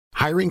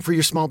Hiring for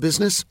your small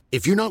business?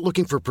 If you're not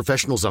looking for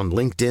professionals on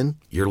LinkedIn,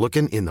 you're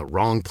looking in the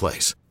wrong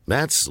place.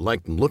 That's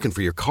like looking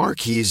for your car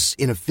keys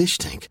in a fish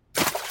tank.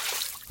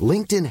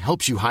 LinkedIn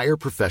helps you hire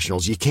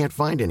professionals you can't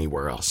find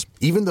anywhere else,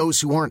 even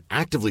those who aren't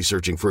actively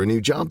searching for a new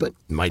job but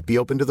might be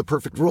open to the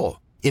perfect role.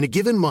 In a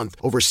given month,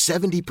 over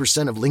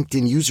 70% of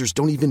LinkedIn users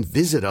don't even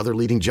visit other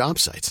leading job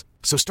sites.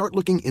 So start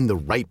looking in the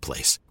right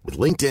place. With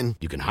LinkedIn,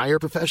 you can hire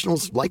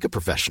professionals like a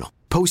professional.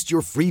 Post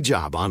your free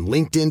job on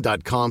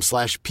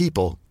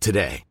linkedin.com/people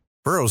today.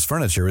 Burrow's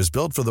furniture is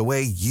built for the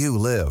way you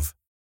live.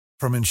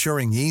 From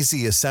ensuring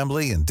easy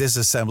assembly and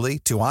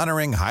disassembly to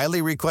honoring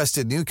highly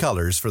requested new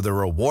colors for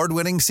their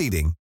award-winning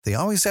seating, they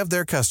always have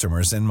their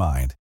customers in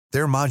mind.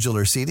 Their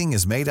modular seating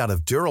is made out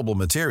of durable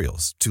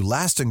materials to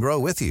last and grow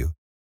with you.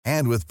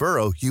 And with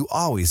Burrow, you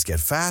always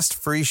get fast,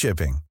 free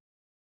shipping.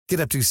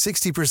 Get up to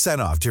 60%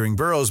 off during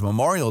Burrow's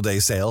Memorial Day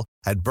sale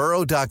at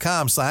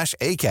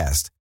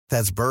burrow.com/ACAST.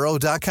 That's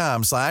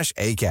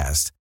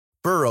burrow.com/ACAST.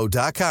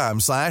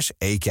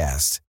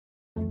 burrow.com/ACAST.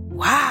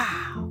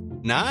 Wow.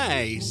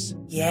 Nice.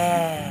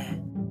 Yeah.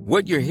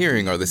 What you're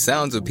hearing are the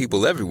sounds of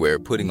people everywhere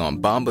putting on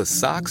Bombas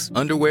socks,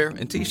 underwear,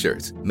 and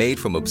T-shirts made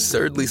from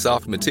absurdly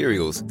soft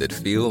materials that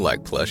feel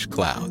like plush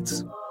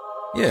clouds.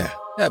 Yeah,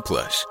 that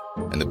plush.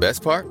 And the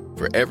best part?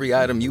 For every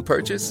item you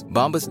purchase,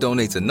 Bombas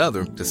donates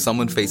another to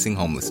someone facing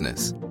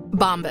homelessness.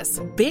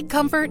 Bombas. Big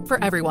comfort for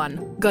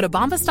everyone. Go to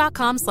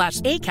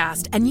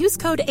bombas.com/ACAST and use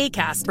code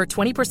ACAST for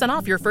 20%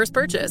 off your first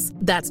purchase.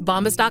 That's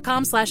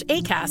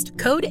bombas.com/ACAST.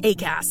 Code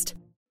ACAST.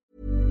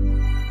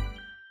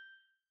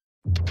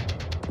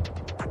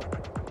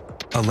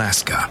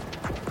 Alaska,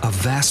 a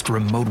vast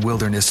remote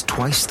wilderness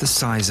twice the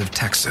size of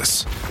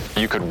Texas.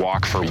 You could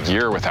walk for a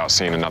year without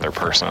seeing another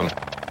person.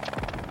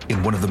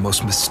 In one of the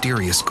most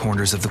mysterious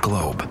corners of the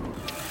globe.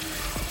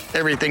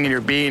 Everything in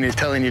your being is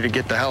telling you to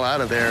get the hell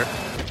out of there.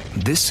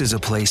 This is a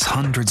place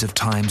hundreds of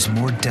times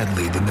more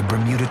deadly than the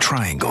Bermuda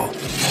Triangle.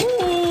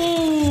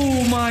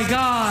 Oh my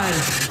God!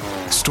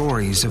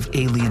 Stories of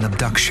alien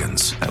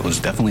abductions. That was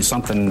definitely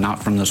something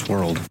not from this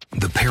world.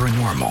 The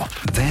paranormal,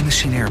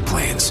 vanishing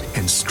airplanes,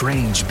 and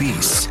strange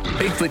beasts.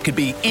 Bigfoot could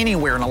be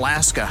anywhere in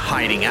Alaska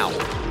hiding out.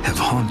 Have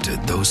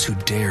haunted those who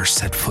dare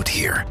set foot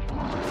here.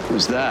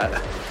 Who's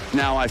that?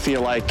 Now I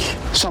feel like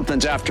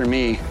something's after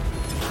me.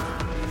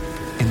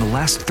 In the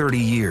last 30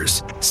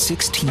 years,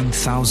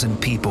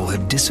 16,000 people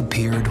have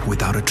disappeared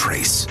without a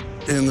trace.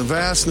 In the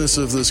vastness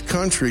of this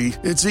country,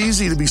 it's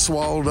easy to be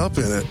swallowed up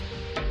in it.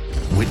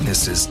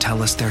 Witnesses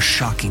tell us their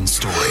shocking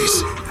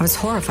stories. I was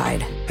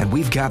horrified. And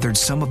we've gathered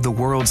some of the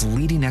world's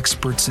leading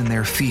experts in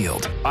their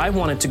field. I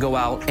wanted to go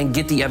out and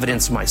get the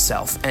evidence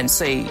myself and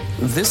say,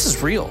 this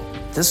is real.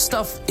 This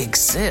stuff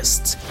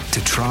exists. To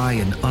try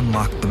and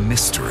unlock the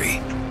mystery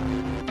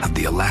of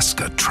the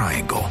Alaska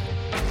Triangle.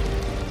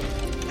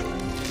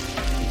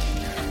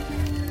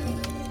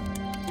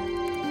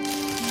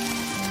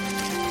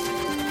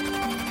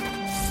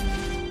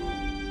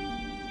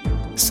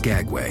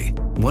 Skagway,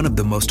 one of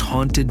the most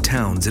haunted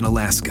towns in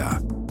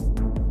Alaska,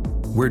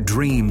 where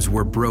dreams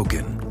were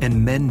broken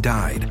and men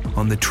died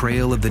on the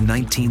trail of the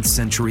 19th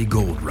century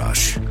gold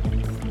rush.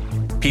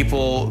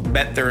 People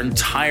bet their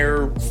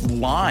entire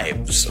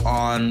lives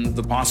on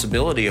the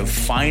possibility of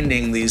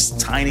finding these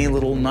tiny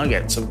little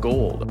nuggets of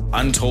gold,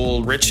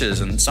 untold riches,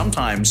 and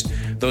sometimes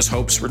those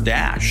hopes were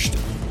dashed.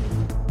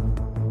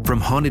 From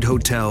haunted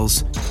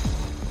hotels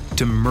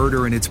to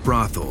murder in its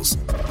brothels,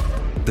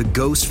 the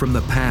ghosts from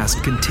the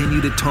past continue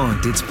to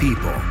taunt its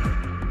people.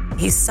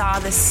 He saw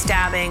the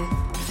stabbing.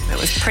 It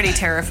was pretty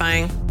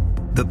terrifying.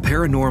 The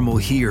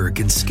paranormal here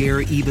can scare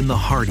even the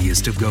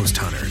hardiest of ghost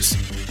hunters.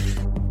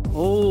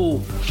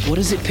 Oh, what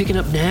is it picking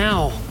up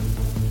now?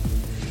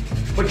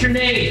 What's your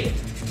name?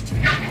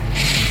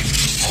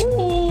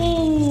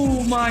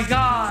 Oh my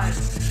God!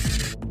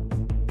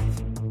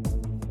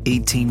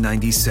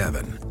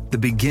 1897, the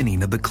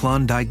beginning of the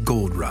Klondike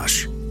Gold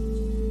Rush.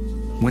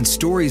 When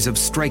stories of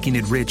striking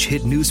it rich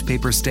hit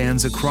newspaper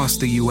stands across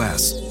the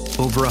U.S.,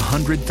 over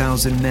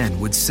 100,000 men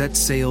would set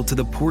sail to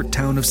the port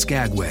town of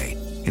Skagway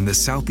in the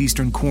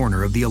southeastern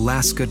corner of the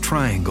Alaska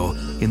Triangle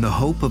in the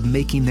hope of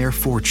making their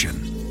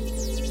fortune.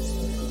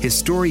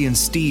 Historian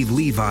Steve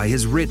Levi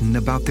has written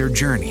about their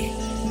journey.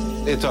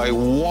 It's a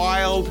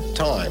wild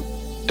time.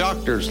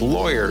 Doctors,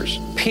 lawyers,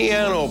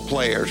 piano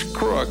players,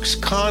 crooks,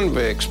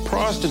 convicts,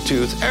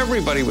 prostitutes,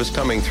 everybody was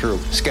coming through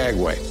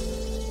Skagway.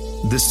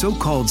 The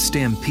so-called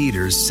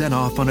Stampeders set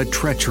off on a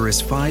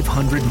treacherous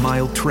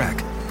 500-mile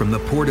trek from the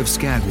port of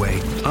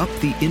Skagway up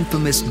the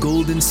infamous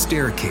Golden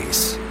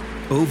Staircase,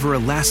 over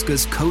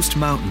Alaska's coast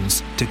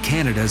mountains to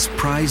Canada's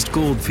prized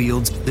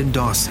goldfields in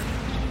Dawson.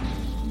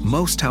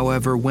 Most,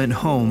 however, went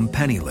home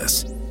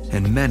penniless,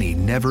 and many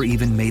never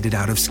even made it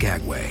out of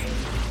Skagway.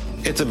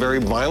 It's a very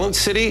violent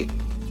city,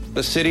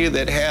 a city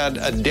that had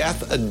a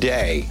death a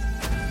day.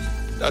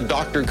 A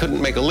doctor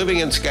couldn't make a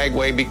living in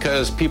Skagway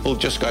because people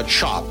just got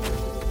shot.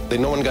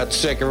 No one got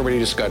sick, everybody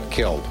just got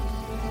killed.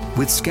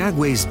 With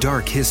Skagway's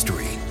dark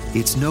history,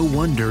 it's no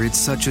wonder it's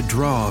such a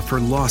draw for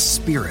lost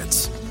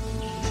spirits.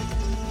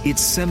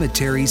 Its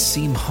cemeteries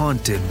seem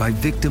haunted by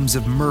victims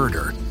of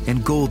murder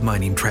and gold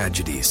mining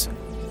tragedies.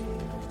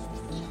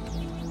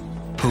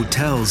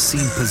 Hotels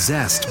seem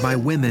possessed by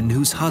women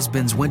whose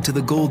husbands went to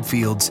the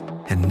goldfields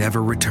and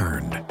never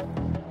returned.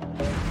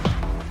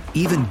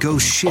 Even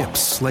ghost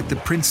ships like the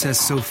Princess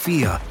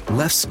Sophia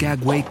left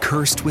Skagway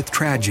cursed with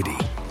tragedy,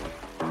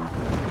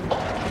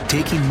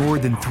 taking more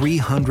than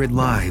 300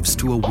 lives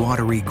to a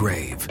watery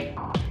grave.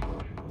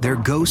 Their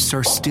ghosts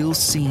are still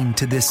seen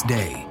to this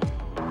day.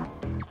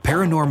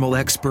 Paranormal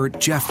expert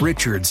Jeff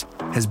Richards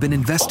has been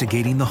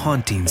investigating the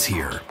hauntings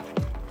here.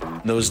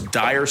 Those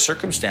dire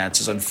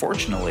circumstances,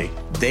 unfortunately,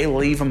 they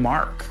leave a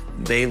mark.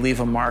 They leave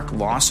a mark,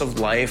 loss of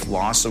life,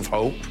 loss of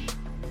hope.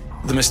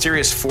 The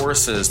mysterious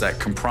forces that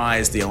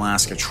comprise the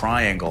Alaska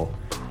Triangle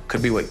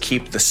could be what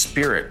keep the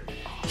spirit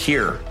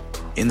here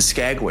in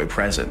Skagway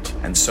present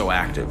and so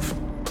active.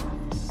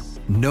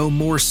 No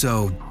more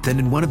so than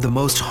in one of the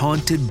most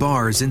haunted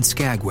bars in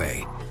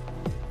Skagway,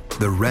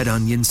 the Red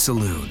Onion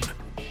Saloon.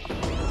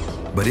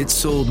 But it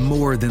sold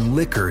more than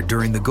liquor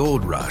during the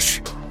gold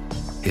rush.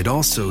 It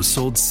also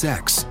sold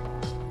sex,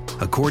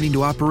 according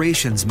to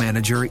operations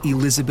manager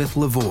Elizabeth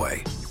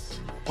Lavoie.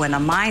 When a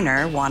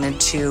miner wanted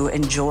to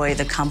enjoy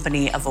the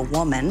company of a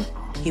woman,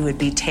 he would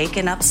be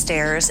taken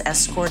upstairs,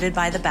 escorted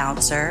by the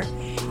bouncer.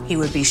 He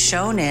would be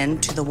shown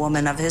in to the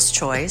woman of his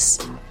choice,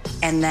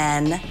 and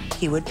then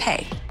he would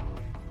pay.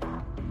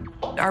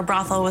 Our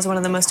brothel was one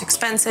of the most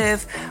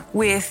expensive,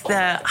 with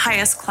the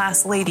highest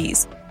class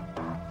ladies.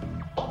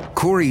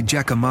 Corey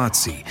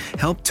Giacomazzi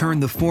helped turn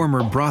the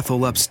former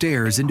brothel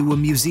upstairs into a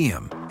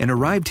museum and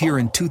arrived here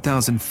in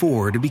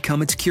 2004 to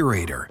become its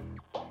curator.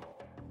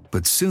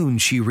 But soon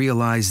she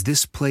realized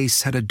this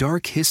place had a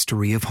dark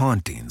history of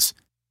hauntings.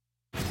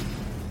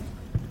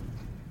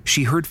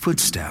 She heard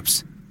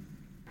footsteps,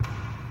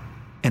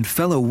 and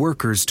fellow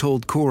workers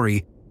told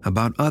Corey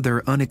about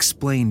other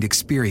unexplained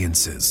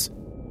experiences.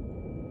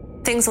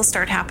 Things will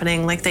start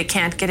happening, like they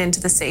can't get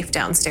into the safe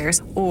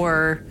downstairs,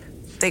 or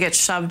they get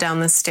shoved down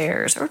the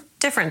stairs, or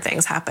different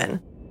things happen.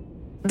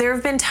 There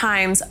have been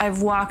times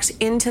I've walked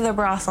into the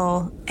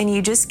brothel and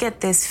you just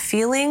get this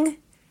feeling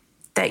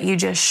that you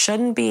just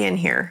shouldn't be in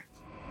here.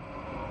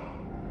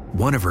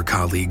 One of her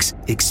colleagues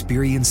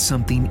experienced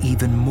something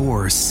even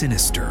more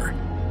sinister.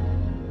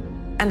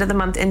 End of the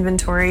month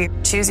inventory,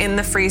 she was in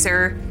the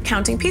freezer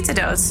counting pizza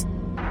doughs.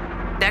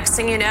 Next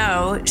thing you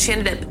know, she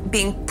ended up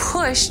being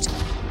pushed.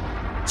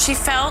 She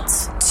felt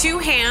 2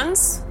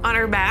 hands on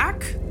her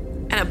back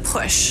and a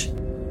push.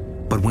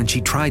 But when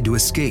she tried to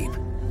escape,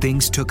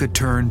 things took a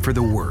turn for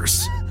the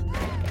worse.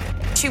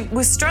 She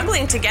was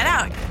struggling to get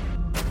out.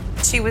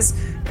 She was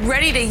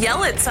ready to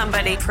yell at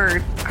somebody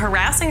for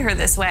harassing her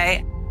this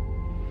way.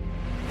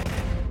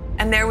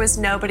 And there was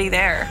nobody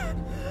there.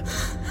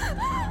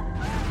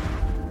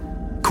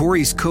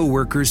 Corey's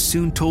co-workers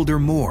soon told her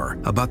more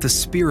about the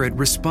spirit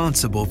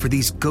responsible for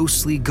these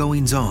ghostly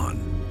goings-on.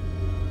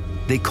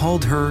 They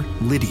called her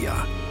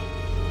Lydia.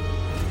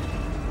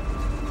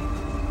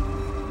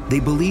 They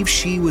believe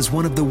she was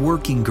one of the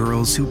working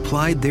girls who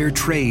plied their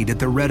trade at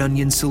the Red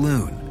Onion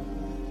Saloon.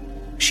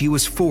 She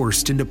was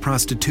forced into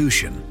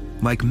prostitution,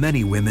 like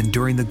many women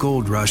during the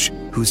gold rush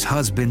whose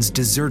husbands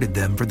deserted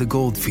them for the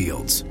gold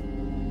fields.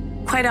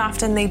 Quite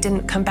often they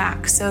didn't come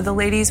back, so the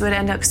ladies would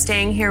end up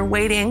staying here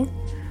waiting,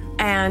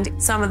 and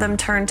some of them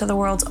turned to the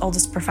world's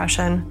oldest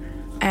profession.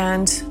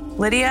 And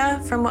Lydia,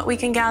 from what we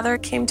can gather,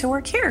 came to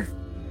work here.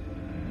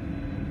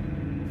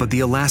 But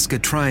the Alaska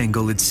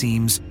Triangle, it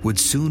seems, would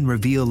soon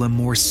reveal a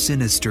more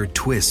sinister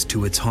twist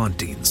to its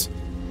hauntings.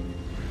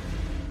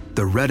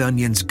 The Red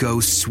Onion's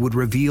ghosts would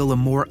reveal a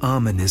more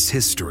ominous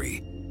history,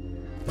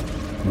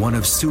 one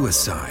of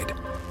suicide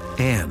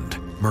and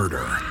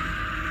murder.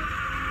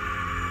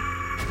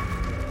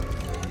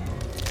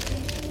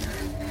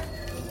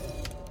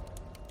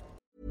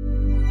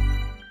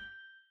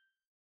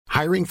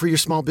 Hiring for your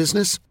small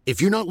business?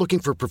 If you're not looking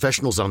for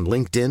professionals on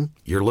LinkedIn,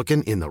 you're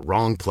looking in the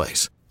wrong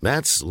place.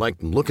 That's like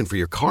looking for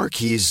your car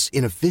keys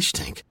in a fish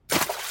tank.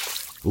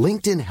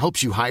 LinkedIn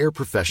helps you hire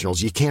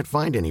professionals you can't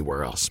find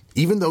anywhere else,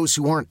 even those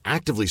who aren't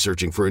actively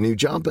searching for a new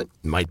job but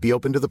might be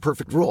open to the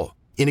perfect role.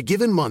 In a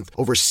given month,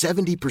 over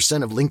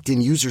 70% of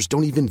LinkedIn users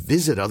don't even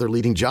visit other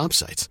leading job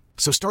sites.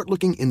 So start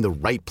looking in the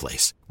right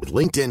place. With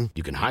LinkedIn,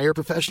 you can hire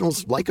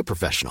professionals like a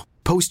professional.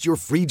 Post your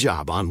free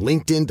job on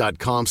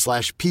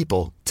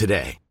linkedin.com/people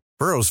today.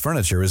 Burrow's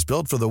furniture is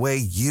built for the way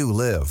you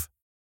live.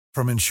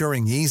 From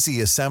ensuring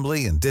easy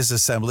assembly and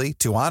disassembly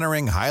to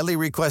honoring highly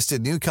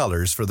requested new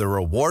colors for their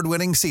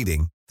award-winning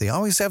seating, they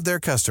always have their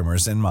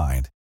customers in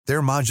mind.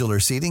 Their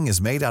modular seating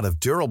is made out of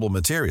durable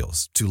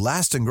materials to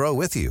last and grow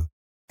with you.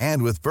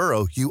 And with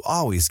Burrow, you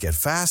always get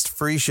fast,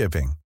 free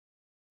shipping.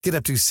 Get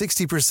up to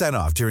 60%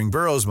 off during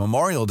Burrow's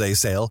Memorial Day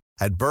sale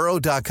at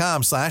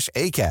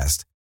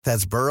burrow.com/ACAST.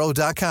 That's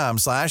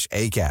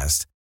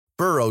burrow.com/ACAST.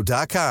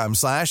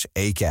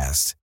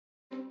 burrow.com/ACAST.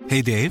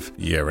 Hey, Dave.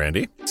 Yeah,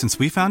 Randy. Since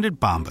we founded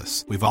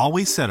Bombas, we've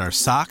always said our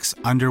socks,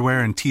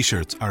 underwear, and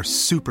T-shirts are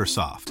super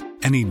soft.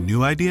 Any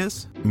new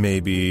ideas?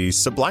 Maybe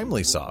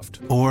sublimely soft.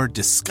 Or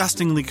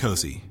disgustingly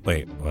cozy.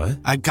 Wait, what?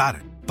 I got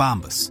it.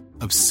 Bombas.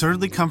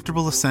 Absurdly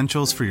comfortable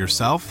essentials for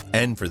yourself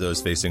and for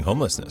those facing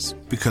homelessness.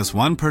 Because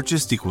one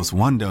purchased equals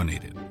one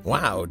donated.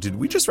 Wow, did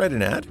we just write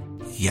an ad?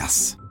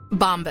 Yes.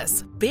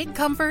 Bombas. Big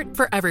comfort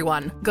for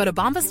everyone. Go to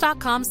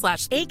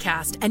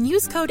bombas.com/ACAST and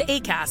use code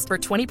ACAST for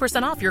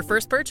 20% off your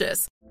first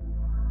purchase.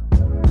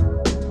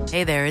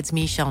 Hey there, it's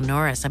Michelle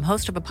Norris. I'm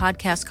host of a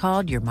podcast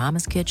called Your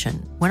Mama's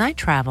Kitchen. When I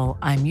travel,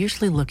 I'm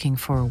usually looking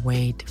for a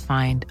way to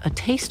find a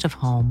taste of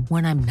home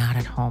when I'm not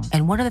at home.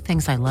 And one of the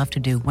things I love to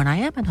do when I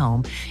am at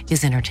home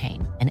is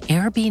entertain. And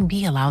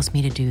Airbnb allows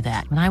me to do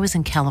that. When I was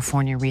in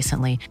California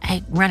recently,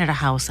 I rented a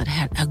house that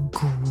had a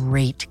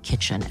great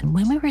kitchen. And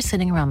when we were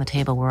sitting around the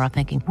table, we were all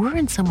thinking, we're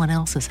in someone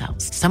else's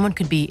house. Someone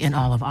could be in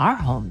all of our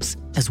homes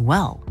as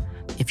well.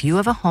 If you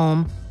have a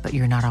home, but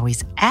you're not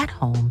always at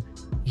home,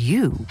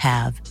 you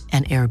have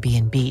an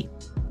Airbnb.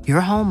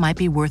 Your home might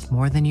be worth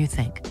more than you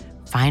think.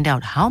 Find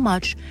out how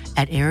much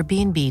at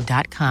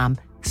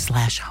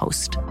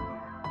airbnb.com/host.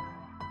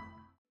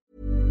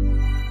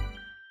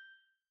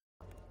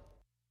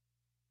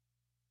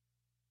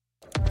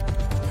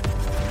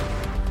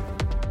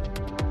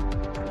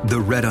 The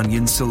Red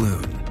Onion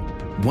Saloon,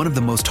 one of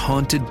the most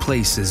haunted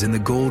places in the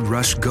gold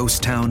rush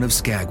ghost town of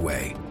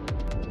Skagway.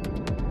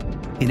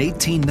 In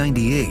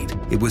 1898,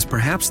 it was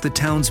perhaps the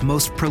town's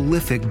most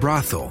prolific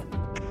brothel.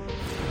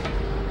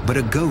 But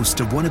a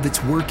ghost of one of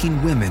its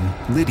working women,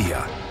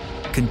 Lydia,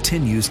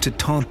 continues to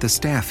taunt the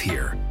staff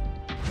here.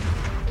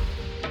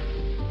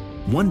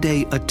 One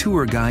day, a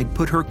tour guide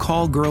put her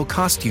call girl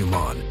costume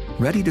on,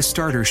 ready to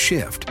start her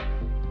shift.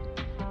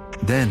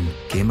 Then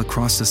came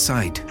across a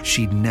sight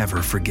she'd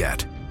never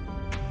forget.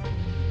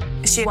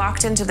 She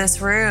walked into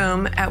this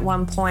room at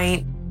one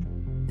point.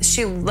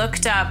 She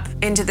looked up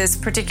into this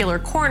particular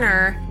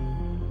corner.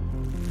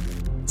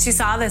 She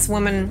saw this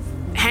woman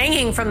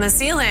hanging from the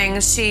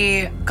ceiling.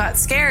 She got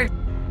scared.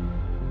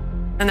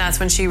 And that's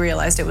when she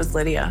realized it was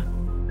Lydia.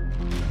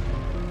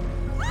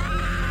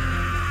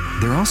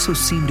 There also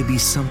seemed to be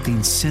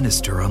something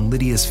sinister on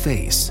Lydia's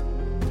face.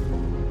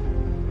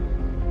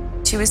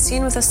 She was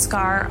seen with a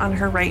scar on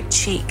her right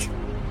cheek.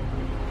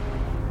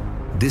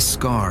 This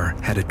scar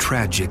had a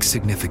tragic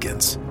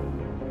significance.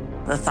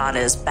 The thought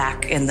is,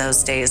 back in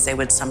those days, they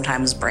would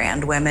sometimes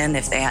brand women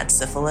if they had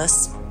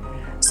syphilis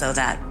so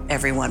that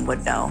everyone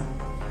would know.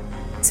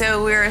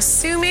 So we're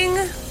assuming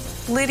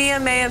Lydia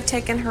may have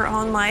taken her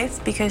own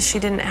life because she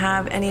didn't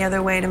have any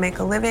other way to make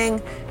a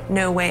living,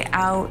 no way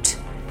out,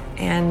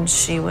 and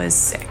she was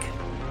sick.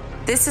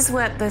 This is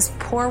what this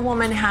poor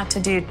woman had to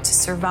do to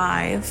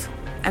survive,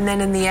 and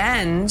then in the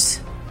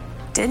end,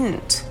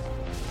 didn't.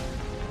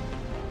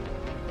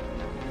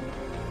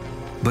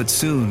 But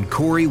soon,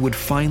 Corey would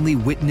finally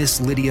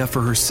witness Lydia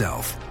for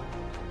herself.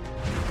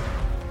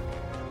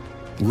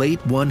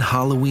 Late one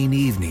Halloween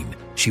evening,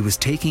 she was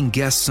taking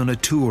guests on a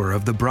tour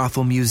of the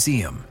brothel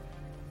museum.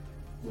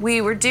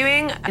 We were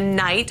doing a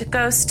night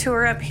ghost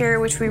tour up here,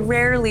 which we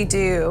rarely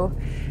do.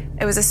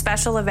 It was a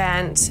special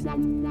event.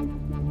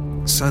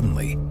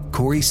 Suddenly,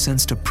 Corey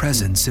sensed a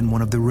presence in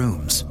one of the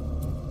rooms.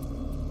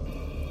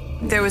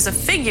 There was a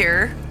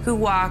figure who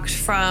walked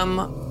from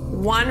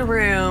one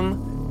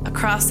room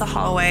across the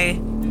hallway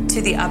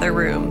to the other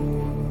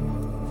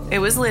room. It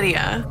was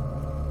Lydia.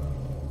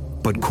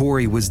 But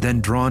Corey was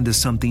then drawn to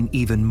something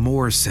even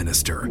more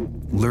sinister,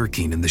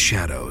 lurking in the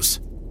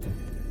shadows.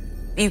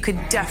 You could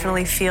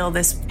definitely feel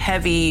this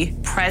heavy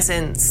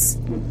presence.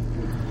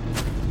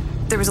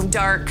 There was a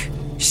dark,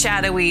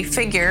 shadowy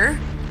figure.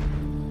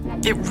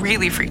 It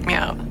really freaked me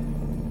out.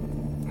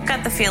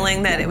 Got the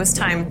feeling that it was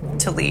time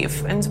to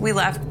leave, and we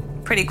left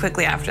pretty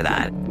quickly after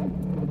that.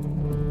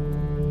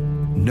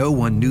 No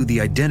one knew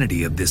the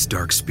identity of this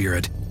dark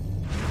spirit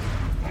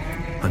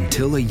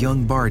until a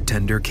young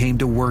bartender came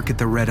to work at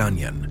the Red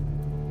Onion.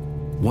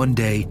 One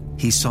day,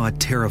 he saw a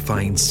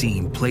terrifying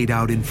scene played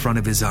out in front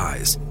of his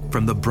eyes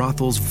from the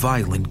brothel's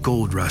violent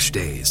gold rush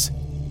days.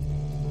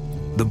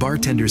 The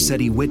bartender said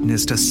he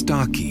witnessed a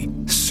stocky,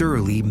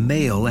 surly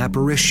male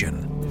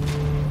apparition.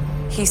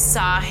 He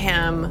saw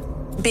him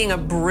being a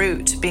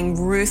brute, being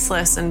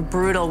ruthless and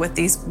brutal with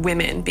these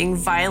women, being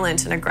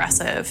violent and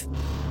aggressive.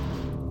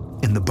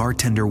 And the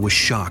bartender was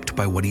shocked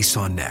by what he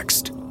saw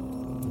next.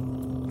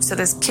 So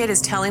this kid is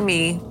telling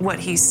me what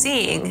he's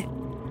seeing.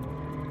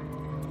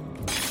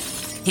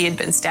 He had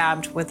been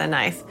stabbed with a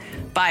knife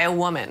by a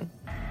woman.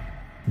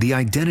 The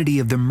identity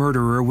of the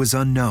murderer was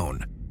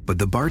unknown, but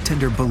the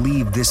bartender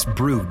believed this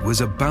brute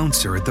was a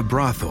bouncer at the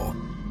brothel,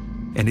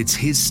 and it's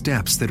his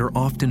steps that are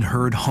often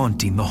heard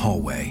haunting the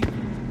hallway.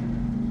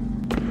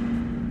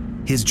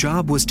 His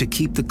job was to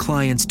keep the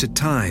clients to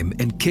time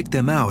and kick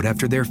them out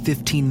after their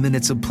 15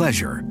 minutes of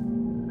pleasure.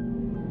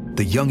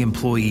 The young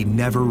employee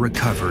never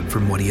recovered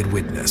from what he had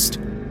witnessed.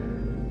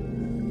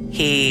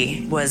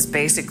 He was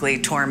basically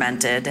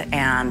tormented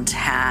and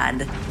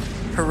had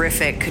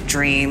horrific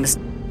dreams,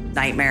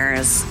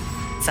 nightmares,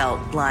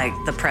 felt like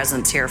the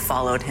presence here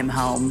followed him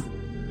home.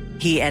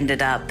 He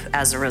ended up,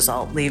 as a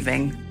result,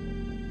 leaving.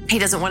 He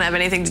doesn't want to have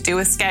anything to do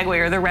with Skagway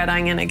or the Red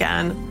Onion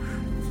again.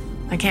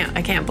 I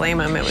can't blame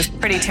him. It was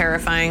pretty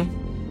terrifying.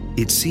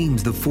 It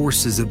seems the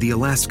forces of the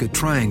Alaska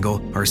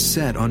Triangle are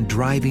set on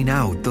driving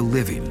out the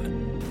living.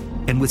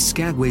 And with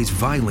Skagway's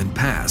violent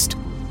past,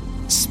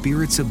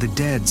 spirits of the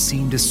dead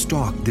seem to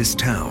stalk this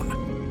town.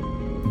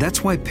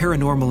 That's why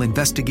paranormal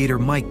investigator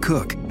Mike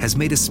Cook has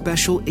made a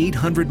special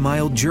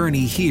 800-mile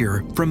journey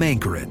here from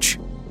Anchorage.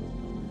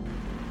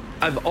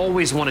 I've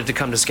always wanted to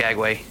come to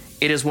Skagway.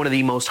 It is one of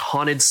the most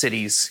haunted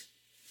cities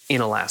in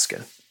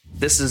Alaska.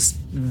 This is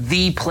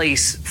the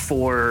place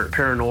for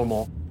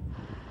paranormal.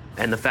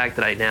 And the fact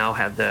that I now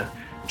have the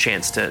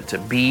chance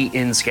to be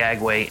in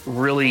Skagway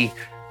really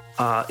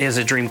is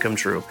a dream come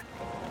true.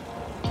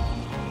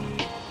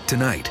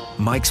 Tonight,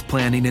 Mike's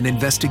planning an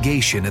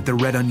investigation at the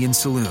Red Onion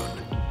Saloon.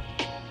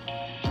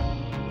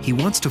 He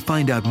wants to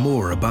find out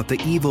more about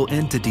the evil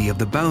entity of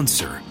the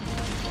bouncer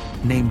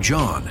named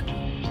John,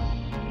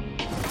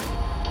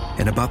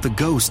 and about the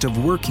ghost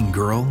of working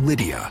girl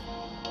Lydia.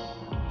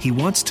 He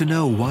wants to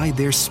know why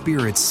their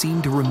spirits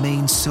seem to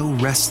remain so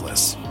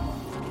restless.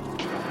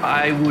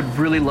 I would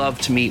really love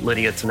to meet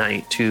Lydia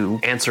tonight to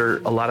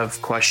answer a lot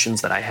of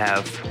questions that I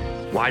have.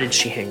 Why did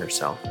she hang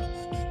herself?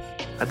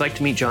 I'd like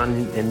to meet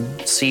John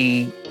and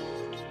see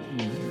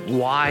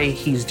why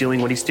he's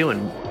doing what he's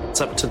doing. It's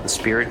up to the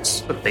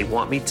spirits. If they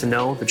want me to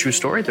know the true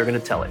story, they're going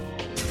to tell it.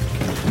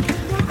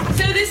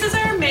 So this is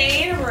our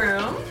main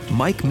room.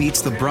 Mike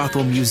meets the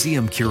brothel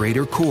museum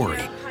curator,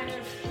 Corey,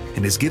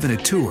 and is given a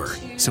tour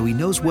so he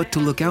knows what to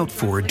look out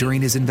for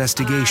during his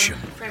investigation.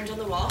 Framed on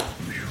the wall.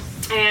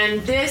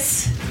 And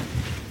this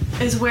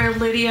is where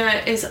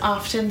Lydia is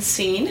often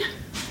seen.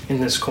 In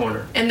this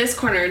corner. In this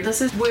corner.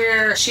 This is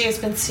where she has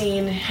been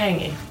seen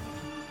hanging.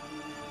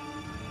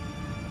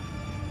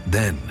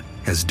 Then,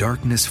 as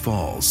darkness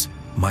falls,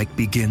 Mike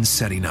begins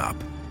setting up.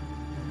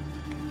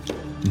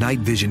 Night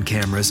vision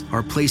cameras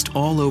are placed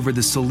all over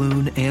the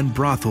saloon and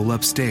brothel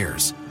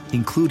upstairs,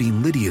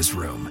 including Lydia's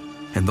room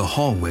and the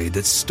hallway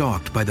that's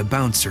stalked by the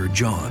bouncer,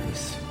 John.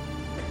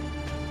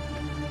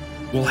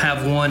 We'll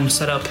have one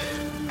set up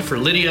for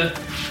Lydia,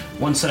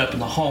 one set up in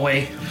the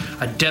hallway.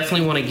 I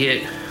definitely want to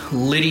get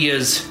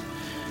Lydia's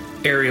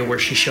area where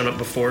she's shown up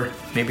before.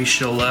 Maybe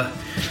she'll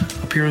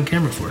appear on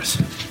camera for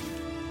us.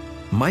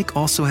 Mike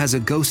also has a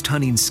ghost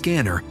hunting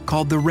scanner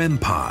called the REM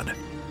pod.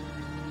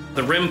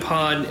 The REM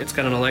pod, it's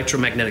got an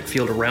electromagnetic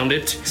field around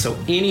it. So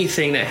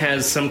anything that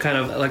has some kind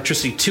of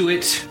electricity to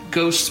it,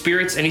 ghost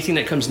spirits, anything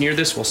that comes near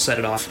this will set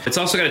it off. It's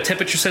also got a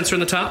temperature sensor in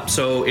the top.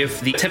 So if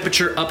the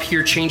temperature up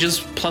here changes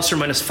plus or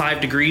minus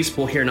 5 degrees,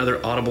 we'll hear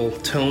another audible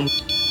tone.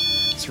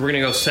 So we're gonna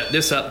go set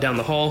this up down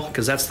the hall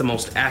because that's the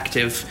most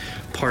active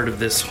part of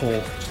this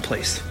whole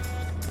place.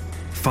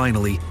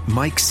 Finally,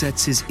 Mike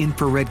sets his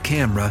infrared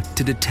camera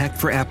to detect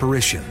for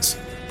apparitions.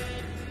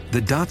 The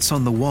dots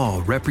on the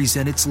wall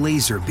represent its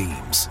laser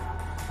beams.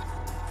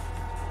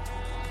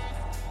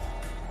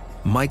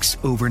 Mike's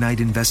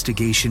overnight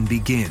investigation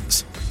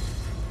begins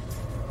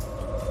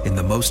in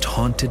the most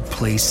haunted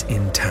place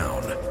in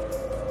town.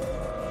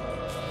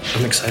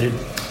 I'm excited.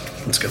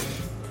 Let's go.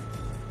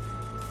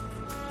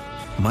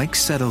 Mike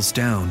settles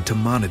down to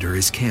monitor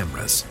his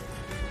cameras.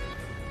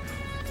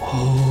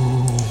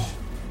 Oh.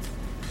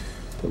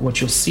 But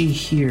what you'll see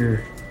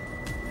here,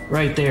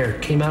 right there,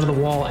 came out of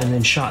the wall and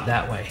then shot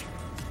that way.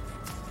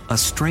 A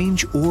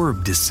strange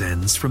orb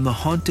descends from the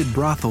haunted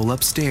brothel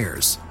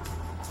upstairs.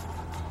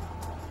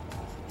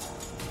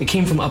 It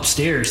came from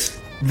upstairs,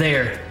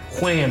 there,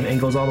 wham,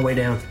 and goes all the way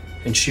down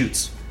and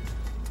shoots.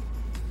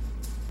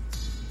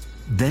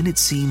 Then it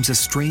seems a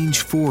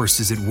strange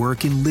force is at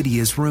work in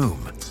Lydia's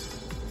room.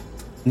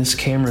 This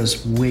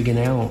camera's wigging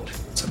out.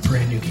 It's a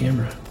brand new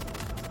camera.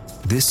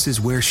 This is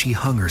where she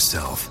hung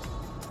herself.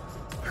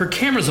 Her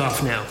camera's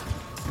off now.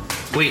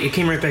 Wait, it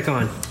came right back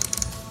on.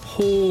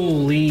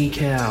 Holy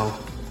cow.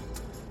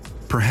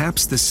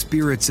 Perhaps the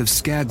spirits of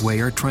Skagway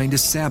are trying to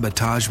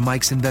sabotage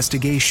Mike's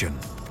investigation.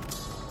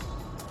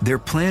 Their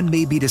plan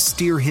may be to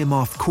steer him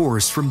off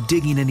course from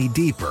digging any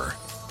deeper.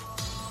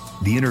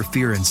 The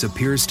interference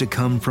appears to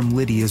come from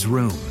Lydia's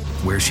room,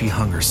 where she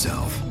hung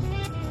herself.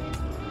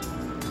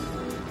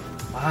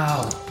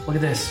 Wow, look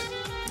at this.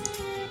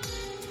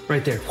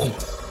 Right there.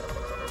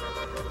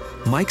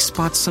 Mike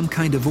spots some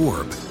kind of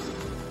orb.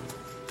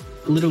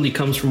 It literally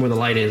comes from where the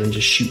light is and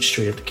just shoots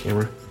straight at the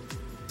camera.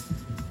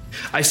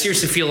 I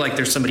seriously feel like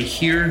there's somebody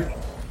here,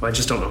 but I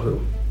just don't know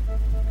who.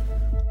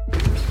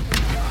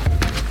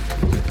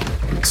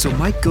 So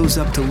Mike goes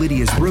up to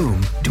Lydia's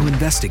room to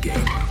investigate.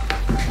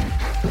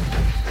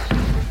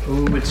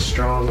 Ooh, it's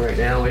strong right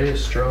now. It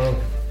is strong.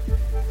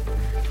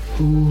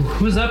 Ooh,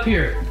 who's up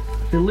here?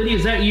 Hey, Lydia,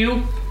 is that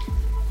you?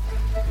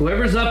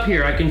 Whoever's up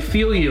here, I can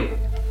feel you.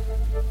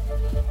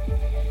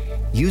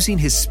 Using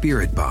his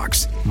spirit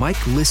box,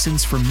 Mike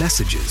listens for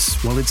messages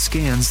while it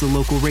scans the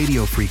local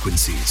radio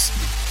frequencies.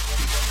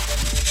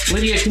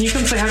 Lydia, can you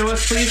come say hi to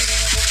us, please?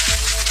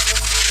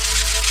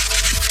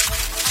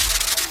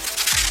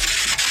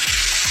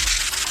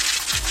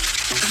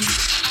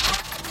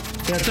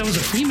 Yeah, that was a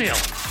female.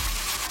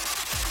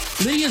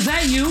 Lydia, is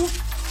that you?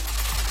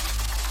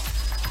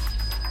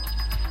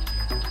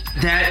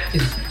 That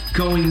is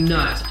going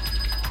nuts.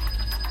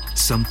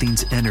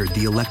 Something's entered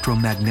the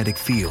electromagnetic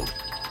field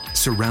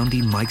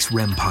surrounding Mike's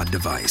REM pod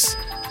device.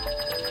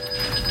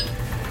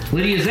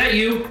 Lydia, is that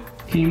you?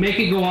 Can you make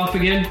it go off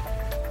again?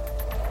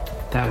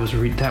 That was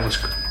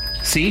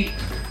see?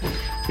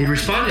 It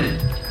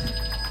responded.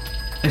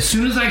 As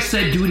soon as I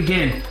said do it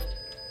again.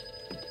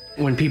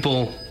 When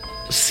people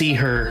see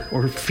her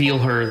or feel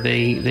her,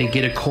 they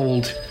get a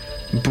cold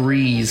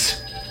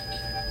breeze.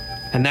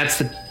 And that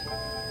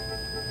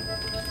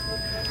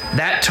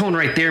tone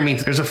right there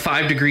means there's a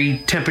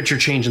 5-degree temperature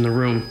change in the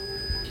room.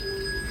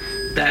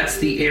 That's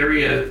the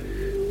area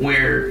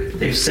where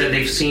they've said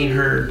they've seen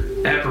her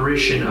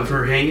apparition of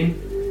her hanging.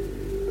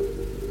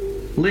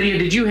 Lydia,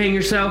 did you hang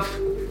yourself?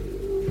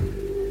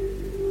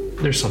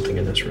 There's something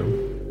in this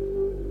room.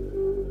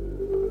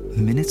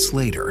 Minutes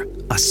later,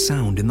 a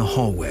sound in the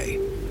hallway.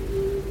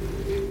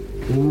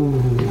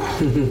 Ooh.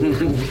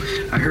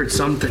 I heard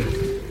something.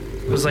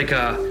 It was like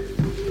a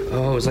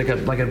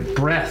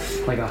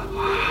breath,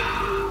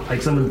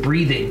 like someone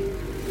breathing.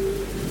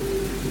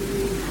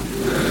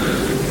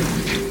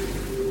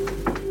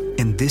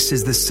 And this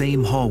is the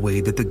same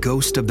hallway that the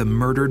ghost of the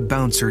murdered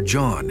bouncer,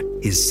 John,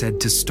 is said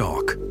to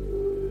stalk.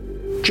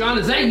 John,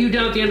 is that you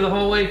down at the end of the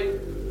hallway?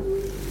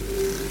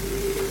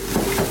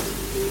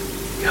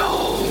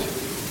 No.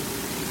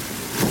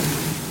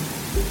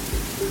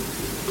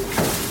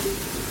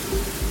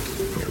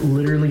 It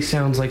literally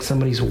sounds like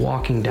somebody's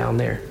walking down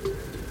there.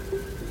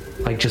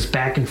 Like just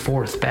back and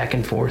forth, back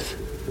and forth.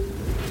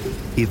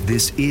 If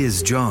this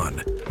is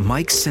John,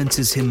 Mike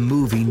senses him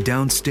moving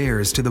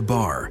downstairs to the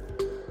bar.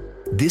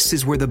 This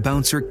is where the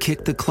bouncer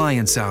kicked the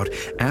clients out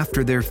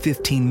after their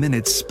 15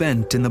 minutes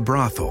spent in the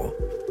brothel.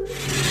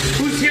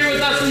 Who's here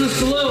with us in the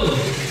saloon?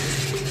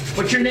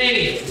 What's your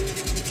name?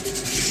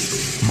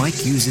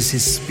 Mike uses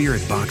his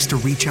spirit box to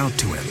reach out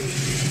to him.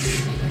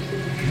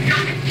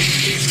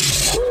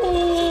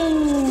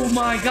 Oh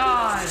my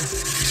God!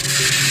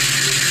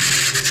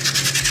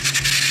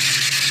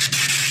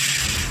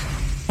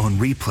 On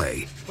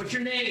replay, what's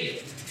your name?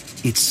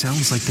 It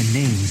sounds like the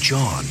name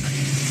John.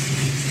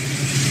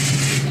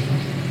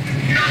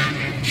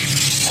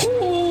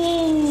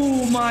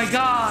 Oh my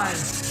God!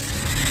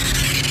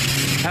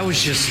 That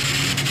was just...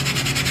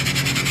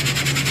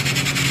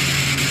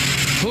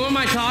 Who am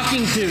I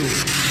talking to?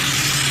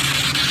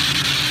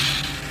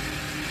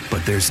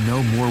 But there's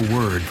no more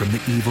word from the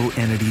evil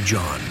entity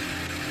John.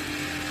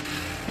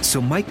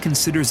 So Mike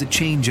considers a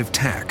change of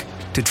tack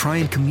to try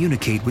and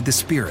communicate with the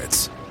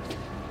spirits.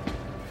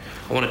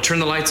 I want to turn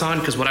the lights on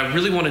because what I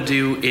really want to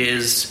do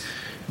is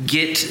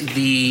get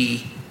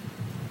the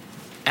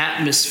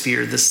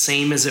atmosphere the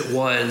same as it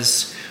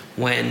was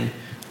when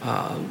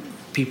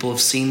people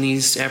have seen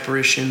these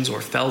apparitions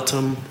or felt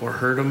them or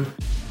heard them.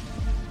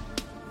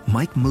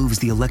 Mike moves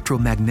the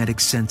electromagnetic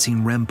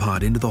sensing REM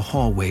pod into the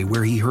hallway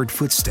where he heard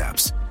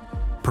footsteps,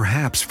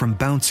 perhaps from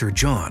bouncer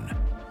John.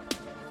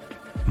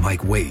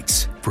 Mike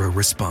waits for a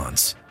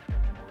response.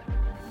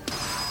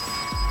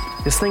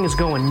 This thing is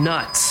going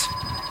nuts.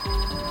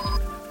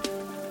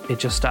 It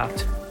just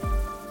stopped.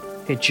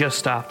 It just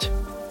stopped.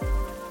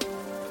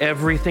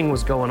 Everything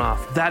was going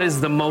off. That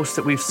is the most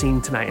that we've seen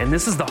tonight. And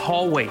this is the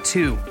hallway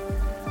too.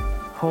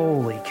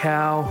 Holy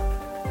cow.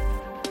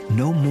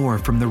 No more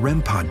from the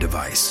REM pod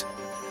device.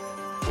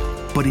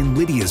 But in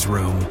Lydia's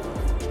room...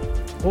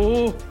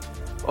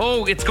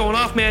 Oh, it's going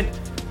off, man.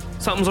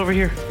 Something's over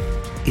here.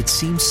 It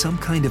seems some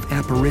kind of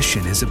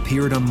apparition has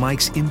appeared on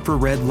Mike's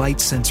infrared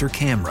light sensor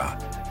camera.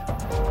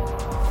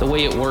 The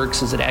way it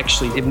works is it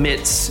actually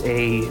emits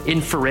a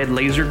infrared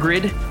laser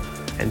grid.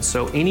 And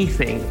so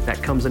anything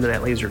that comes into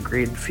that laser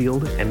grid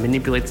field and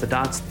manipulates the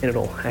dots, and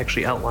it'll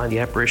actually outline the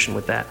apparition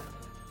with that.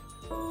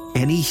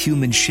 Any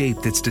human shape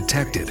that's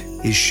detected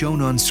is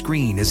shown on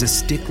screen as a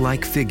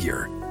stick-like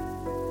figure.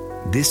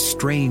 This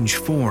strange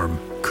form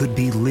could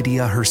be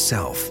Lydia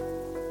herself.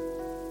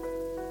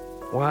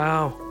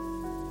 Wow.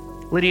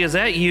 Lydia, is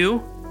that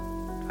you?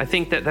 I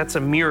think that's a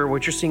mirror.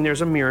 What you're seeing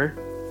there's a mirror.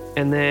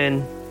 And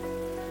then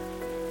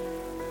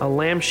a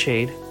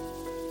lampshade.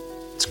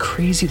 It's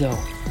crazy though.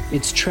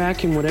 It's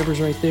tracking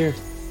whatever's right there.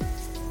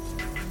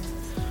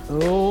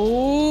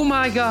 Oh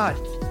my God.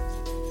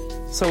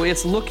 So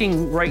it's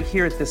looking right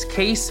here at this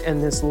case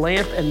and this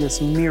lamp and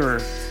this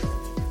mirror.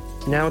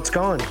 Now it's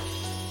gone.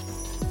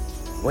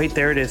 Wait,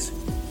 there it is.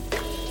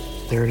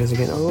 There it is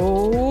again.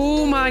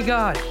 Oh my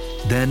God.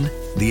 Then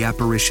the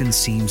apparition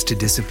seems to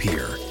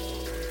disappear.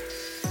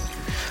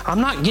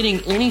 I'm not getting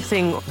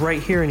anything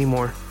right here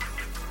anymore.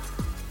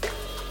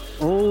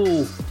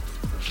 Oh,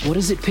 what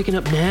is it picking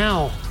up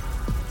now?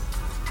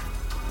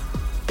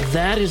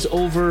 That is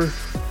over.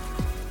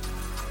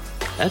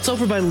 That's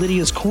over by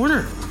Lydia's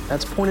corner.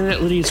 That's pointing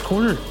at Lydia's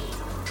corner.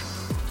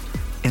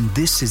 And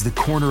this is the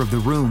corner of the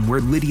room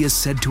where Lydia's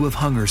said to have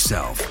hung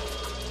herself.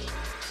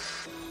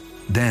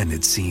 Then,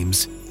 it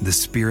seems, the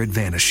spirit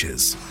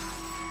vanishes.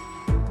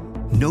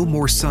 No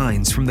more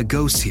signs from the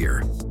ghosts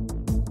here.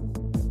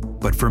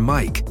 But for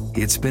Mike,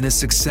 it's been a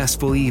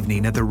successful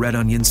evening at the Red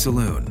Onion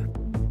Saloon.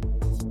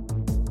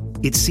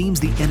 It seems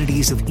the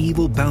entities of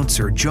evil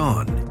bouncer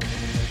John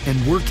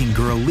and working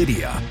girl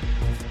Lydia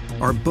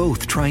are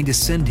both trying to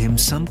send him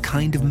some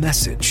kind of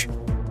message.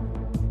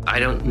 I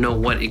don't know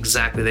what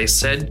exactly they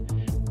said,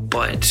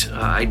 but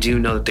I do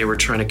know that they were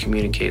trying to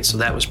communicate, so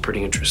that was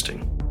pretty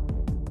interesting.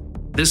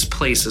 This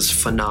place is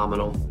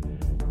phenomenal.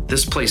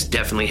 This place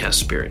definitely has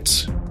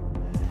spirits.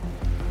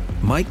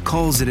 Mike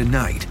calls it a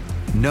night,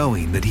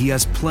 knowing that he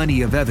has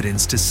plenty of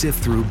evidence to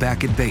sift through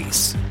back at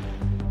base.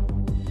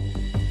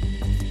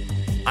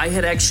 I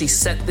had actually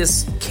set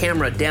this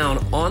camera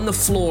down on the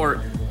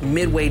floor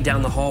midway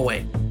down the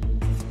hallway.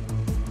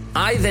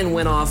 I then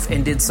went off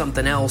and did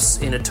something else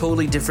in a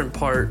totally different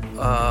part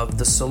of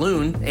the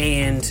saloon,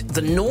 and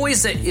the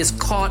noise that is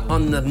caught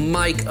on the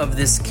mic of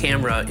this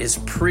camera is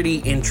pretty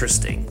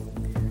interesting.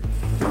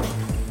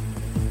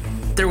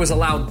 There was a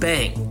loud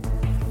bang,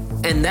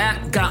 and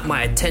that got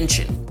my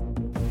attention.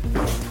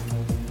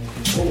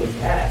 What was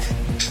that?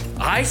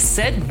 I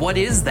said, "What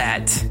is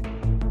that?"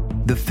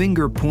 The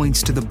finger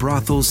points to the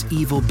brothel's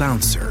evil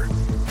bouncer.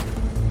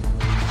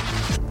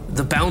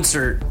 The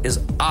bouncer is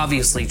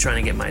obviously trying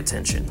to get my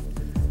attention.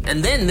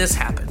 And then this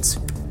happens.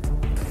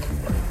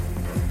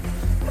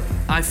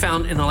 I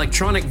found an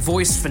electronic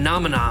voice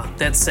phenomena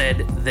that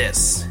said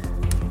this.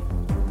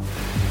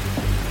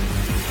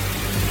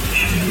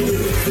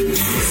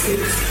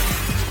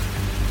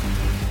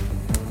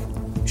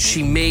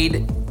 She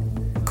made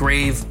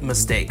grave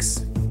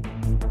mistakes.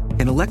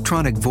 An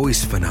electronic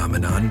voice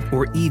phenomenon,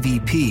 or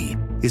EVP,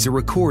 is a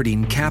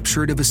recording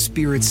captured of a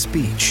spirit's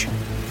speech.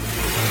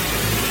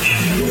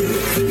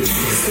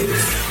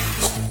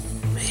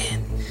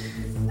 Man,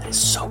 that is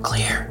so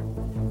clear.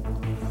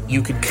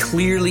 You could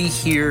clearly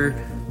hear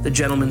the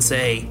gentleman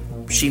say,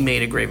 "She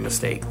made a grave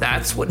mistake."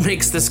 That's what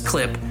makes this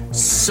clip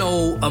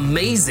so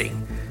amazing.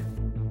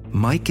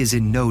 Mike is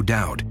in no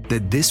doubt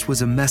that this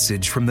was a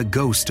message from the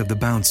ghost of the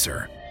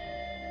bouncer.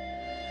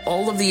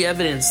 All of the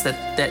evidence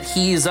that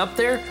he is up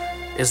there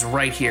is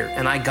right here,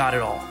 and I got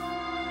it all.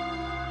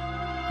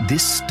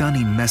 This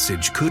stunning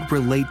message could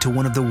relate to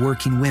one of the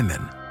working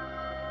women.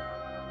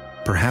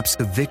 Perhaps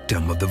the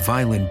victim of the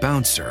violent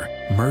bouncer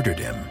murdered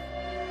him.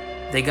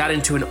 They got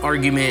into an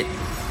argument,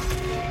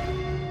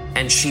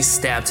 and she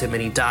stabbed him,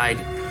 and he died.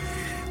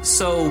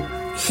 So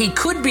he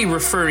could be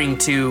referring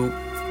to,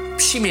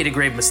 she made a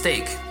grave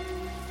mistake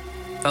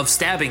of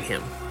stabbing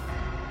him.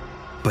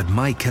 But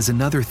Mike has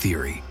another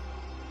theory.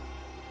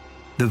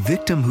 The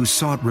victim who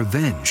sought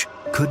revenge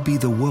could be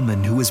the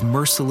woman who was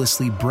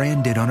mercilessly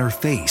branded on her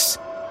face.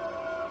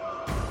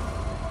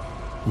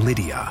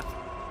 Lydia.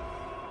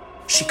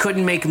 She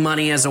couldn't make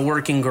money as a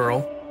working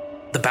girl.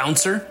 The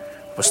bouncer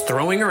was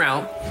throwing her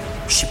out.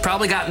 She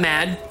probably got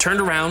mad,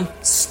 turned around,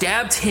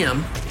 stabbed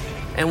him,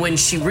 and when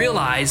she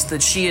realized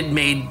that she had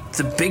made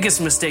the biggest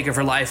mistake of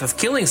her life of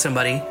killing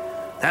somebody,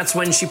 that's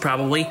when she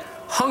probably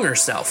hung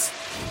herself.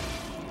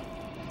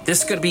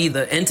 This could be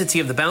the entity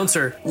of the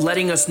bouncer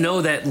letting us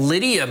know that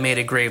Lydia made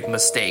a grave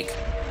mistake.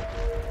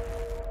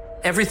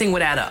 Everything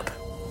would add up.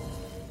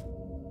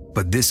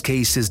 But this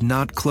case is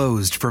not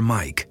closed for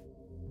Mike.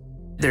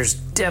 There's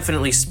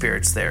definitely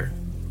spirits there.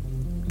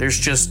 There's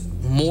just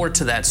more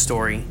to that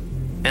story,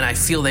 and I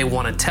feel they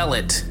want to tell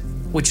it,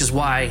 which is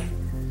why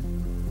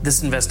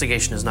this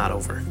investigation is not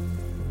over.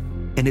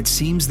 And it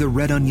seems the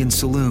Red Onion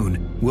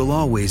Saloon will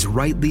always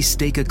rightly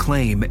stake a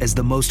claim as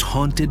the most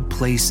haunted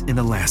place in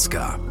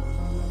Alaska.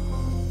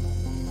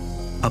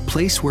 A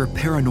place where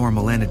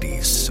paranormal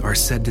entities are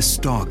said to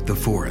stalk the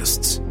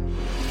forests.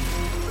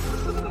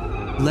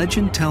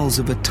 Legend tells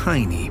of a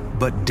tiny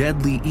but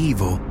deadly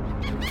evil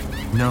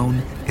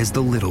known as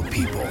the Little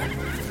People.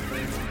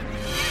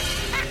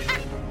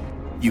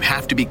 You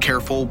have to be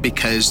careful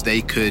because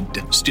they could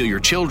steal your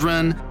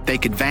children, they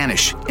could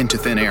vanish into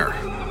thin air.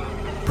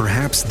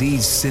 Perhaps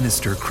these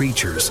sinister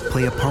creatures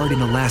play a part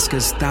in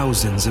Alaska's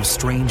thousands of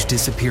strange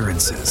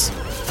disappearances.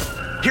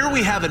 Here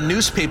we have a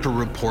newspaper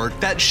report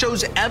that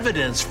shows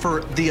evidence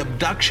for the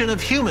abduction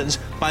of humans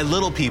by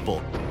Little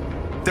People.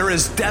 There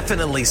is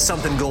definitely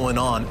something going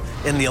on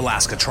in the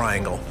Alaska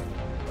Triangle.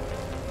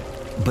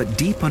 But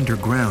deep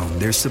underground,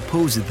 there's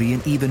supposedly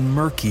an even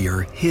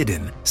murkier,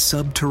 hidden,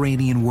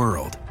 subterranean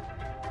world.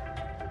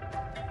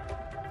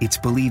 It's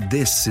believed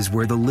this is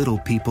where the Little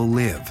People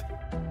live.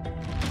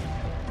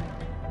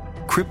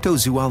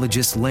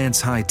 Cryptozoologist Lance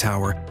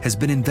Hightower has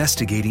been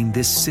investigating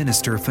this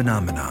sinister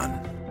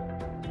phenomenon.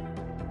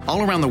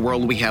 All around the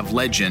world, we have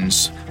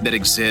legends that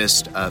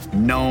exist of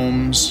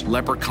gnomes,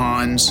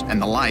 leprechauns,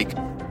 and the like.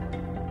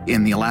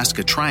 In the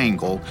Alaska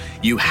Triangle,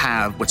 you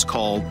have what's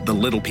called the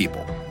Little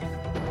People.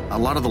 A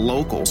lot of the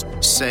locals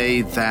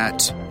say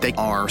that they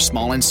are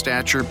small in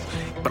stature,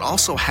 but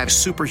also have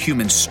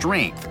superhuman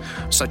strength,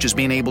 such as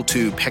being able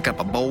to pick up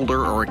a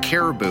boulder or a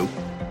caribou.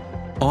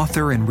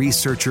 Author and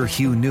researcher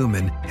Hugh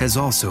Newman has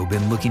also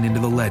been looking into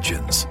the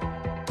legends.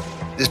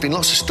 There's been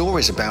lots of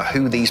stories about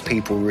who these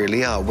people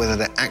really are, whether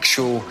they're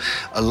actual,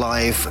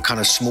 alive, kind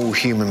of small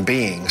human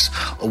beings,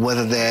 or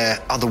whether they're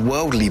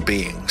otherworldly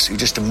beings who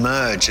just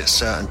emerge at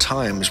certain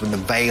times when the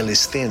veil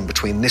is thin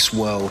between this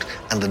world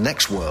and the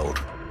next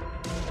world.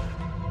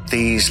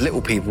 These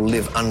Little People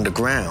live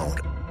underground,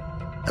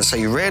 and so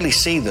you rarely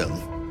see them.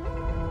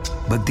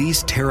 But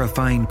these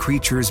terrifying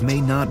creatures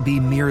may not be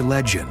mere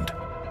legend.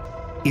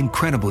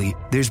 Incredibly,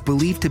 there's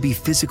believed to be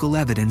physical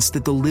evidence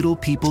that the little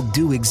people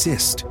do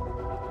exist.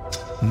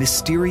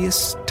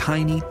 Mysterious,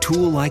 tiny,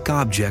 tool-like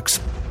objects,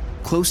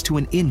 close to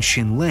an inch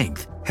in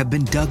length, have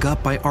been dug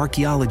up by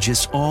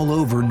archaeologists all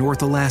over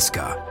North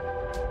Alaska.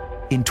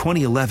 In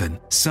 2011,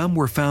 some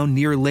were found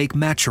near Lake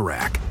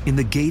Macharak in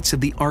the gates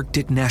of the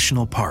Arctic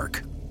National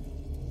Park.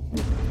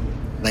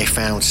 They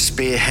found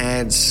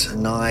spearheads,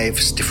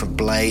 knives, different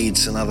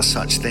blades, and other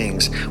such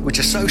things, which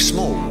are so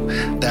small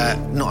that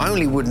not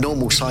only would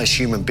normal-sized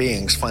human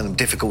beings find them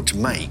difficult to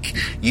make,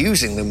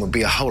 using them would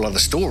be a whole other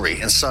story.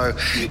 And so,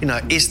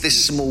 is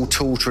this small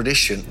tool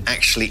tradition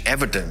actually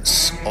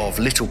evidence of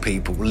little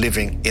people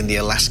living in the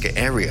Alaska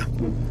area?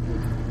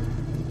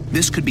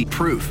 This could be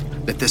proof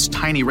that this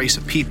tiny race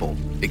of people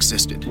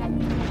existed.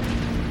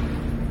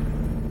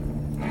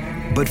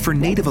 But for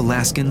Native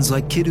Alaskans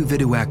like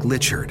Kituviduak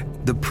Litchard,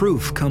 the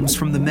proof comes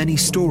from the many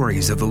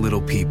stories of the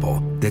little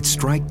people that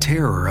strike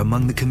terror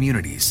among the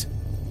communities.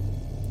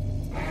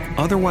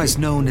 Otherwise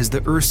known as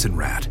the Urson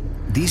rat,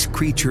 these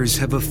creatures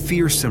have a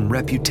fearsome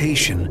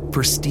reputation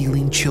for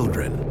stealing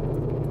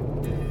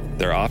children.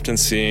 They're often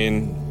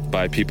seen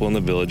by people in the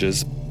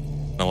villages.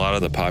 A lot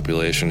of the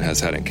population has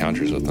had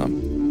encounters with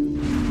them.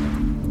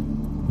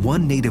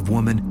 One Native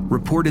woman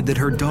reported that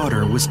her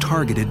daughter was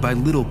targeted by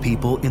little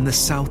people in the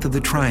south of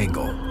the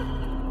Triangle.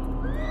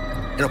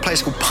 In a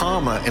place called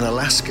Palmer in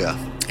Alaska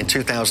in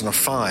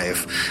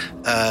 2005,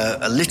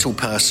 a little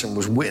person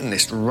was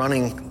witnessed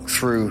running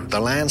through the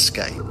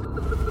landscape.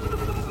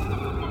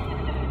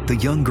 The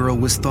young girl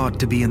was thought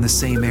to be in the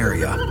same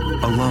area,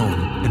 alone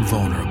and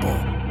vulnerable.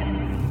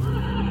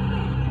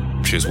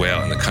 She was way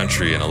out in the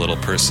country and a little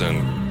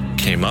person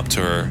came up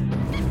to her.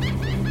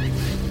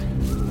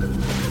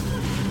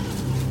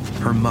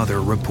 Her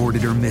mother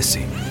reported her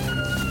missing.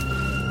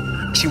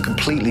 She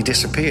completely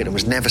disappeared and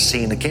was never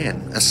seen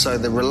again. And so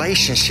the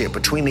relationship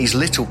between these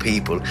little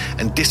people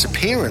and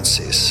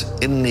disappearances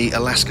in the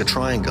Alaska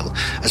Triangle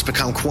has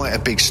become quite a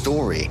big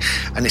story,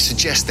 and it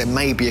suggests there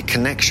may be a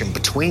connection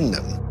between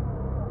them.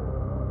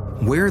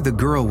 Where the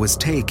girl was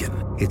taken,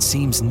 it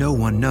seems no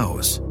one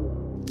knows.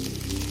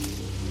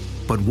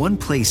 But one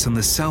place on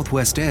the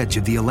southwest edge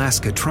of the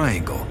Alaska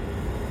Triangle,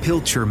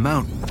 Pilcher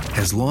Mountain,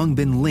 has long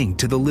been linked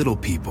to the little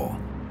people.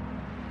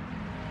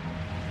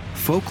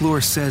 Folklore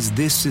says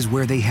this is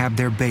where they have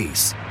their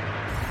base,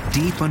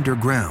 deep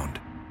underground,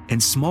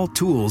 and small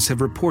tools have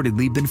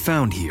reportedly been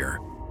found here.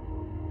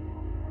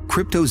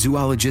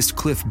 Cryptozoologist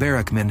Cliff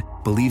Barackman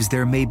believes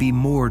there may be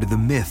more to the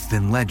myth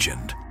than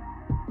legend.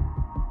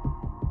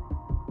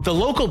 The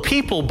local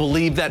people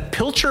believe that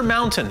Pilcher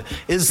Mountain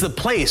is the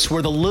place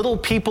where the little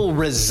people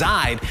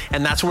reside,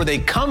 and that's where they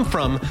come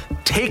from,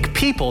 take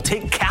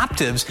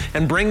captives,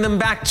 and bring them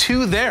back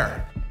to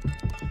there.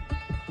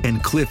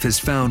 And Cliff has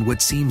found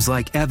what seems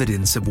like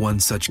evidence of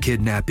one such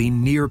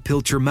kidnapping near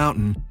Pilcher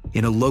Mountain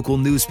in a local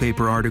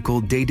newspaper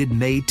article dated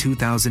May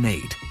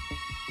 2008.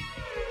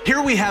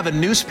 Here we have a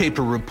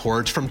newspaper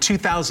report from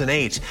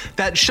 2008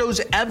 that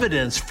shows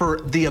evidence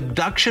for the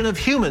abduction of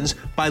humans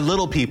by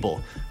little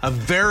people. A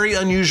very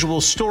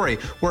unusual story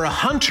where a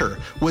hunter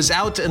was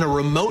out in a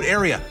remote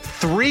area,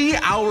 3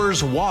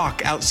 hours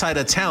walk outside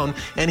of town,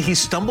 and he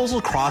stumbles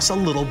across a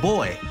little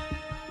boy.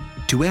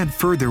 To add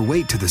further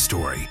weight to the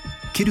story,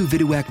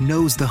 Kituviduak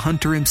knows the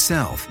hunter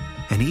himself,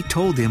 and he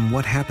told him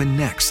what happened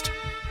next.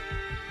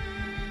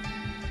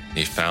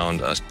 He found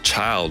a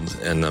child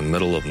in the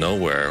middle of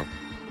nowhere.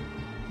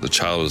 The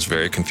child was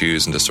very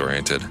confused and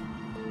disoriented.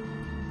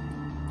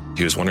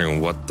 He was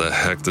wondering what the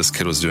heck this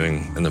kid was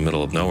doing in the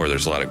middle of nowhere.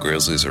 There's a lot of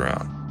grizzlies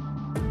around.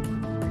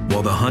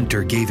 While the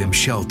hunter gave him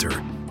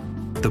shelter,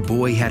 the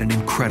boy had an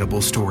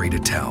incredible story to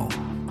tell.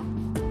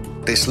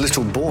 This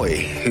little boy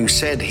who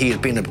said he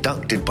had been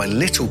abducted by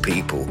little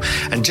people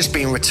and just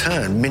been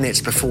returned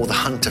minutes before the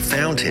hunter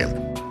found him.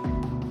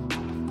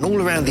 And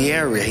all around the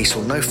area, he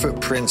saw no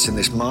footprints in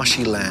this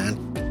marshy land.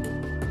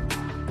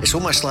 It's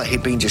almost like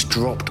he'd been just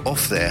dropped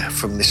off there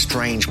from this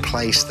strange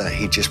place that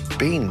he'd just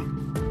been.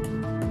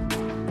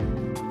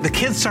 The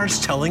kid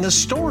starts telling a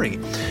story,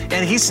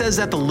 and he says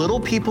that the little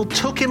people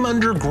took him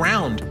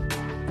underground.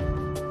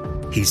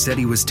 He said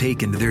he was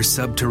taken to their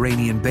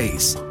subterranean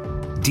base,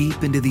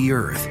 deep into the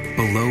earth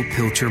below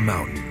Pilcher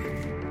Mountain.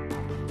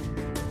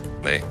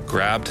 They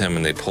grabbed him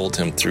and they pulled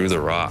him through the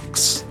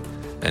rocks,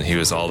 and he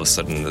was all of a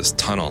sudden in this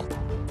tunnel.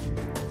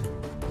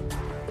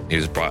 He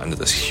was brought into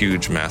this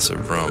huge,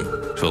 massive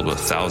room filled with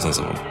thousands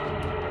of them.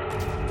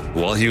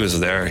 While he was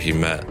there, he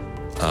met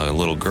a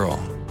little girl.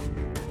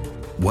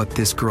 What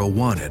this girl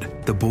wanted,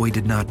 the boy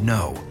did not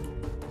know.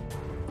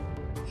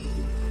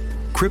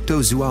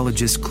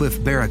 Cryptozoologist Cliff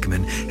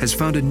Barackman has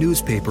found a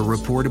newspaper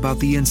report about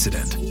the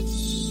incident.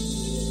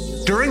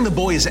 During the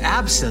boy's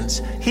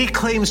absence, he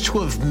claims to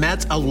have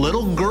met a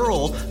little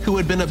girl who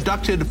had been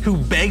abducted who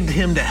begged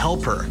him to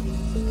help her.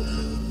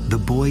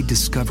 The boy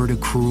discovered a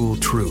cruel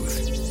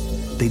truth.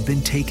 They'd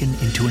been taken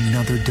into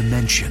another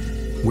dimension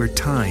where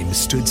time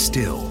stood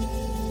still.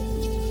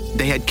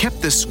 They had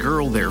kept this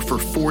girl there for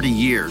 40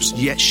 years,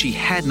 yet she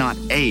had not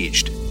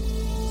aged.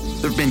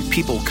 There have been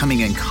people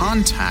coming in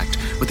contact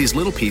with these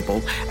little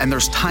people, and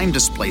there's time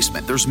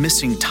displacement. There's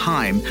missing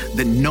time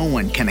that no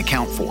one can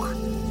account for.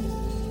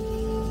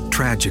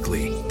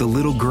 Tragically, the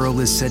little girl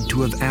is said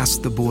to have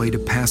asked the boy to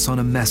pass on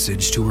a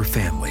message to her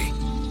family.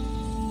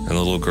 And the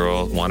little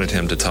girl wanted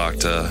him to talk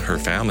to her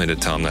family to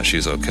tell him that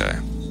she's okay.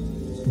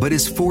 But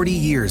as 40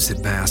 years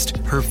had passed,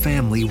 her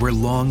family were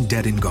long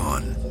dead and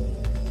gone.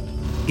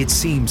 It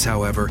seems,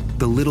 however,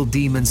 the little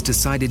demons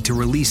decided to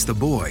release the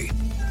boy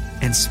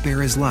and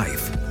spare his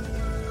life.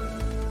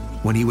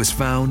 When he was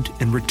found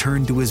and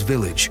returned to his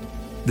village,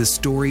 the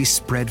story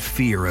spread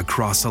fear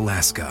across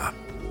Alaska.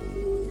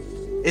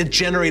 It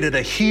generated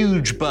a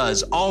huge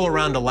buzz all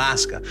around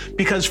Alaska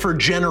because for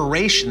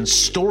generations,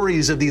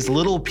 stories of these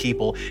little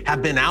people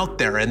have been out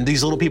there, and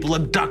these little people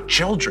abduct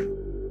children.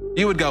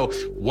 You would go,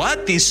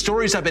 what? These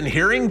stories I've been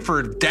hearing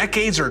for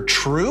decades are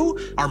true?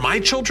 Are my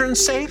children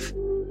safe?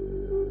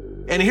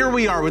 And here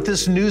we are with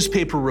this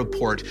newspaper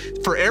report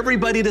for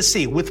everybody to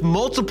see with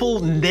multiple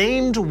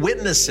named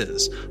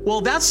witnesses.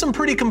 Well, that's some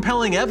pretty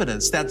compelling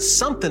evidence that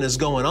something is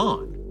going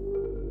on.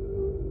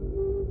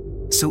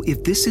 So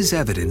if this is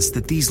evidence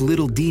that these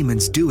little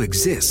demons do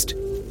exist,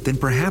 then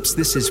perhaps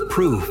this is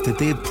proof that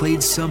they have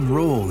played some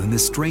role in the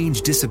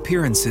strange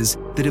disappearances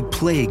that have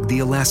plagued the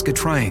Alaska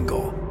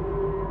Triangle.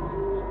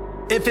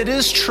 If it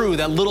is true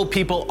that little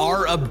people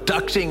are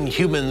abducting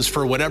humans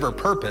for whatever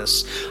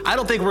purpose, I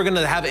don't think we're going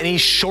to have any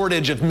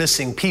shortage of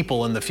missing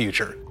people in the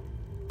future.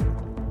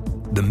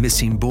 The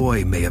missing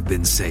boy may have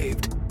been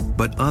saved,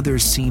 but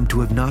others seem to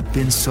have not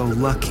been so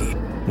lucky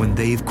when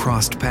they've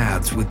crossed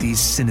paths with these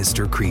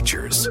sinister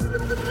creatures.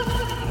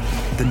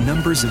 The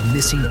numbers of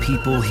missing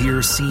people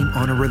here seem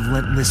on a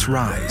relentless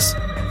rise.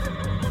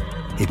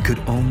 It could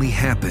only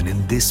happen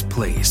in this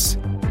place,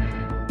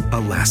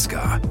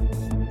 Alaska.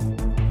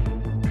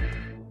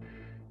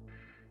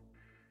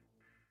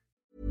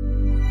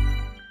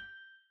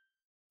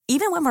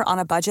 Even when we're on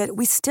a budget,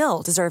 we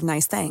still deserve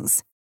nice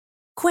things.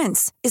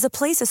 Quince is a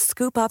place to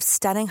scoop up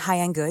stunning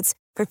high-end goods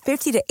for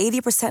 50 to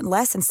 80%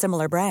 less than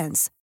similar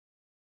brands.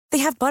 They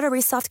have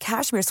buttery soft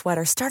cashmere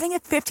sweaters starting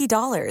at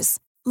 $50,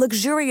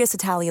 luxurious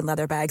Italian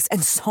leather bags,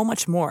 and so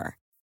much more.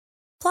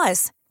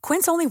 Plus,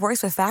 Quince only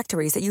works with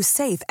factories that use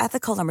safe,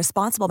 ethical, and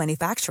responsible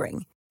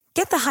manufacturing.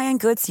 Get the high-end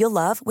goods you'll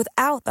love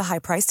without the high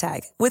price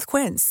tag with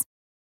Quince.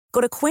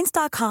 Go to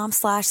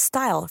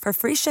quince.com/style for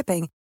free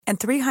shipping and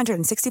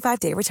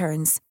 365-day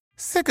returns.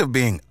 Sick of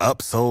being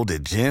upsold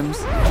at gyms?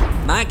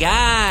 My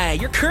guy,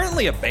 you're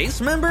currently a base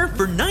member?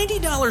 For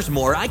 $90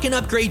 more, I can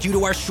upgrade you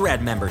to our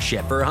Shred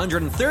membership. For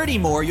 $130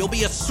 more, you'll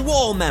be a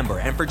Swole member.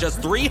 And for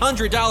just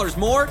 $300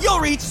 more, you'll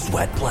reach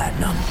Sweat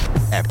Platinum.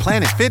 At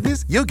Planet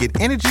Fitness, you'll get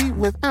energy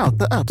without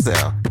the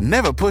upsell.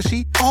 Never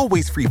pushy,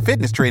 always free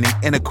fitness training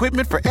and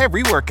equipment for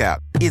every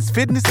workout. It's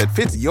fitness that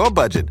fits your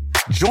budget.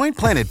 Join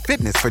Planet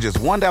Fitness for just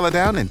 $1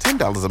 down and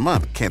 $10 a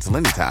month. Cancel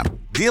anytime.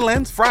 Deal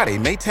ends Friday,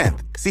 May 10th.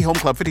 See Home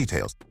Club for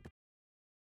details.